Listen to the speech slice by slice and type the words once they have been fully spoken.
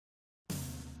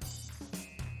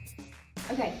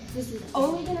Okay, this is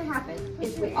only gonna happen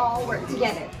if we all work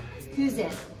together. Who's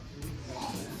in?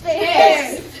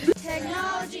 Fifth!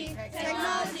 Technology,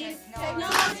 technology,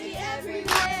 technology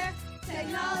everywhere.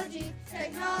 Technology,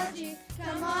 technology,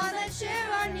 come on, let's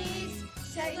share our needs.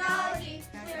 Technology,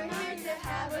 we're here to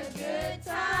have a good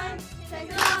time.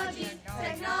 Technology,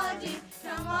 technology,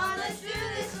 come on, let's do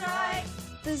this right.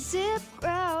 The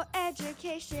ZIPGrow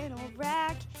educational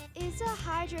rack is a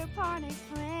hydroponic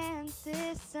plant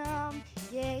system.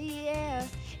 Yeah,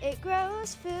 it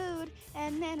grows food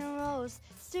and minerals.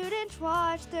 Students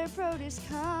watch their produce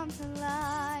come to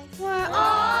life. We're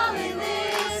all in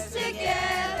this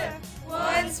together.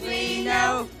 Once we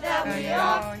know that we're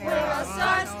all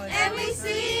stars, and we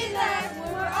see that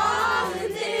we're all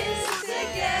in this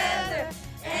together.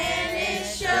 And it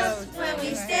shows when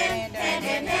we stand hand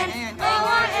in hand.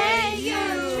 ORAU.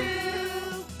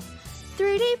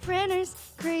 3D printers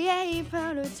create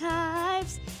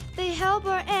prototypes. They help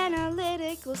our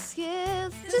analytical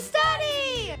skills to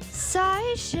study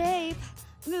size, shape,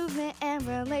 movement, and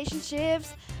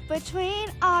relationships between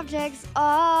objects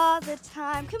all the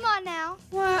time. Come on now.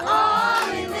 We're all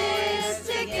in this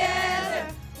together.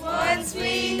 Once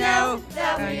we know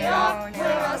that we're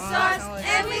all stars,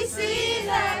 and we see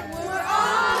that we're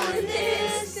all in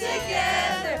this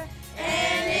together.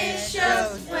 And it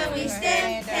shows when we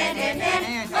stand hand in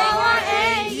hand.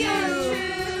 ORAU.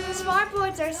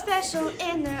 Smartboards are special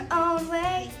in their own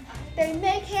way. They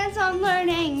make hands-on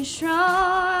learning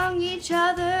strong, each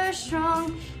other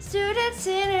strong. Students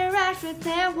interact with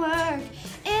their work.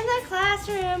 In the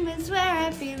classroom is where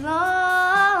it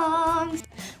belongs.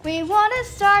 We want to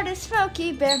start a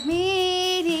Smoky Bear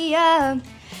Media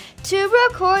to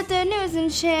record the news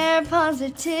and share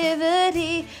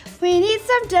positivity. We need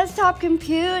some desktop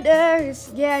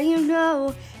computers, yeah, you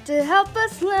know, to help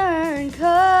us learn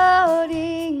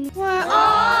coding. We're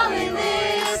all in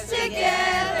this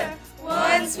together.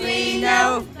 Once we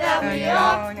know that we're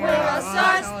all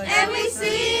stars, and we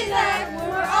see that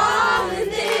we're all in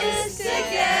this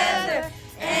together.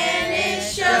 And it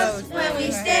shows when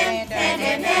we stand hand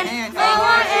in hand.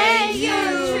 ORAU.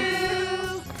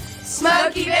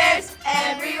 Smoky bears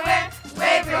everywhere.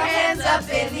 Wave your hands up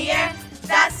in the air.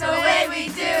 That's the way we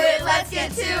do it. Let's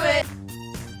get to it.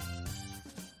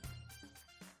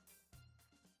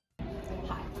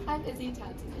 Hi, I'm Izzy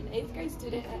Townsend, an 8th grade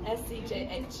student at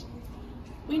SCJH.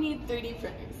 We need 3D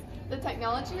printers. The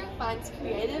technology refines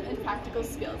creative and practical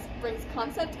skills, brings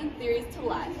concepts and theories to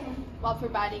life, while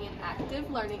providing an active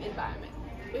learning environment.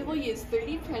 We will use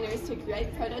 3D printers to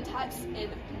create prototypes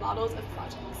and models of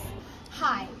projects.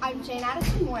 Hi, I'm Jane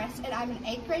Addison Morris, and I'm an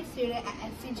 8th grade student at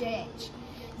SCJH.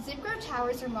 ZIPGrow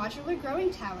towers are modular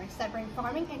growing towers that bring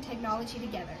farming and technology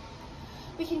together.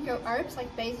 We can grow herbs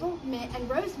like basil, mint, and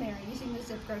rosemary using the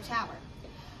ZIPGrow tower.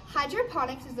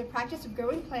 Hydroponics is the practice of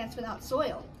growing plants without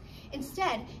soil.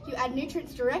 Instead, you add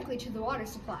nutrients directly to the water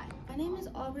supply. My name is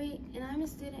Aubrey, and I'm a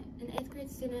student, an 8th grade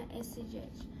student at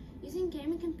SCJH. Using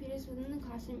gaming computers within the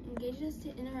classroom engages us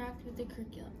to interact with the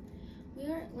curriculum. We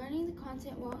are learning the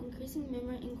content while increasing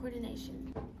memory and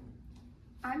coordination.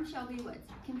 I'm Shelby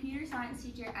Woods, computer science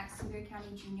teacher at Sevier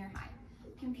County Junior High.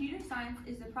 Computer science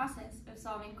is the process of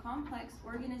solving complex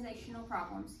organizational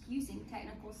problems using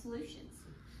technical solutions.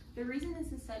 The reason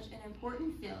this is such an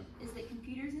important field is that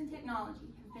computers and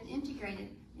technology have been integrated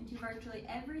into virtually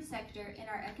every sector in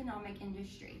our economic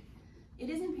industry. It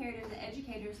is imperative that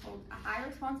educators hold a high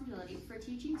responsibility for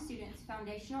teaching students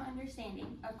foundational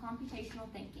understanding of computational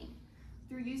thinking.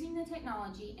 Through using the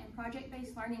technology and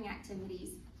project-based learning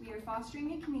activities, we are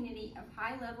fostering a community of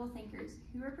high-level thinkers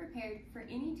who are prepared for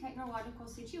any technological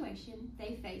situation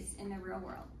they face in the real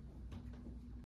world.